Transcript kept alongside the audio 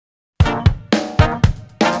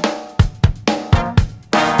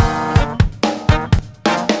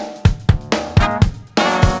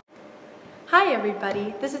Hi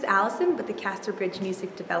everybody, this is Allison with the Castor Bridge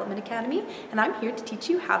Music Development Academy, and I'm here to teach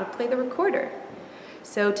you how to play the recorder.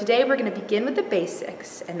 So today we're going to begin with the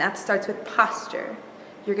basics, and that starts with posture.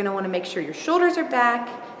 You're going to want to make sure your shoulders are back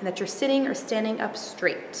and that you're sitting or standing up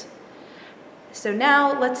straight. So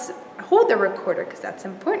now let's hold the recorder because that's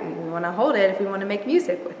important. We want to hold it if we want to make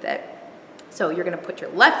music with it. So you're going to put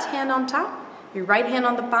your left hand on top, your right hand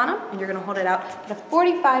on the bottom, and you're going to hold it out at a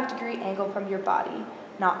 45-degree angle from your body.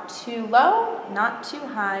 Not too low, not too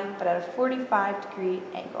high, but at a 45-degree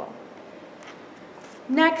angle.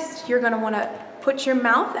 Next, you're going to want to put your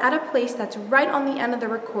mouth at a place that's right on the end of the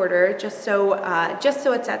recorder, just so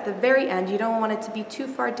it's at the very end. You don't want it to be too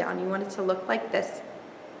far down. You want it to look like this.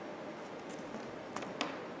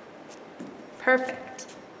 Perfect.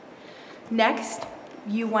 Next,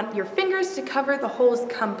 you want your fingers to cover the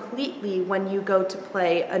holes completely when you go to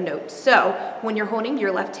play a note. So when you're holding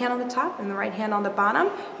your left hand on the top and the right hand on the bottom,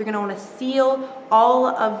 you're going to want to seal all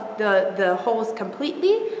of the holes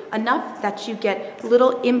completely, enough that you get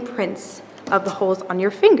little imprints of the holes on your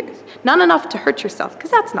fingers. Not enough to hurt yourself, because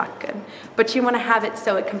that's not good. But you want to have it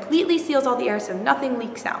so it completely seals all the air so nothing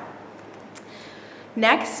leaks out.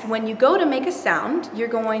 Next, when you go to make a sound, you're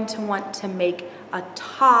going to want to make a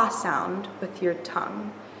ta sound with your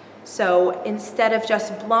tongue. So instead of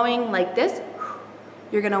just blowing like this,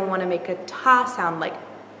 you're going to want to make a ta sound like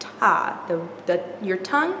ta. Your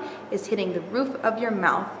tongue is hitting the roof of your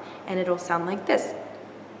mouth, and it'll sound like this.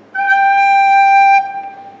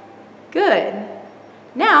 Good.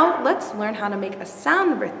 Now let's learn how to make a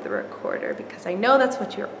sound with the recorder, because I know that's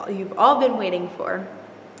what you've all been waiting for.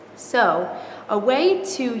 So a way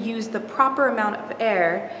to use the proper amount of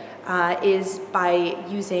air is by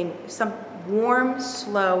using some warm,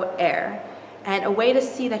 slow air. And a way to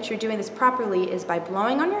see that you're doing this properly is by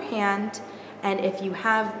blowing on your hand, and if you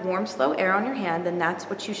have warm, slow air on your hand, then that's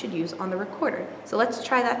what you should use on the recorder. So let's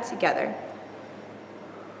try that together.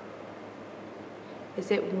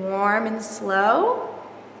 Is it warm and slow?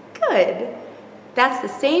 Good. That's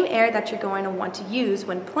the same air that you're going to want to use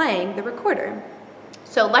when playing the recorder.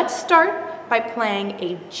 So let's start by playing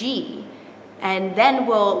a G, and then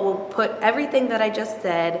we'll put everything that I just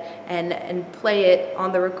said and play it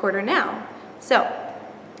on the recorder now. So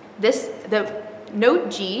the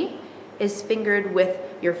note G is fingered with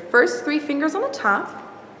your first 3 fingers on the top,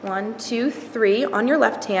 1, 2, 3 on your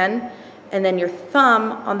left hand, and then your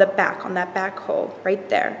thumb on the back, on that back hole right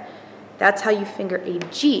there. That's how you finger a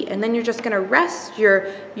G, and then you're just going to rest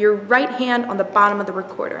your right hand on the bottom of the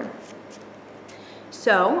recorder.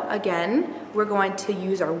 So again, we're going to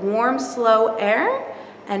use our warm, slow air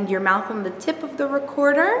and your mouth on the tip of the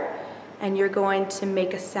recorder, and you're going to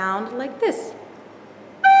make a sound like this.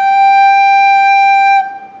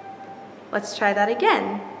 Let's try that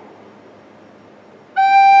again.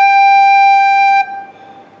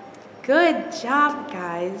 Good job,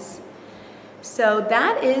 guys. So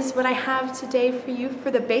that is what I have today for you for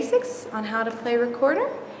the basics on how to play recorder.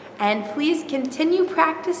 And please continue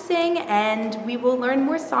practicing, and we will learn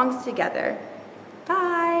more songs together.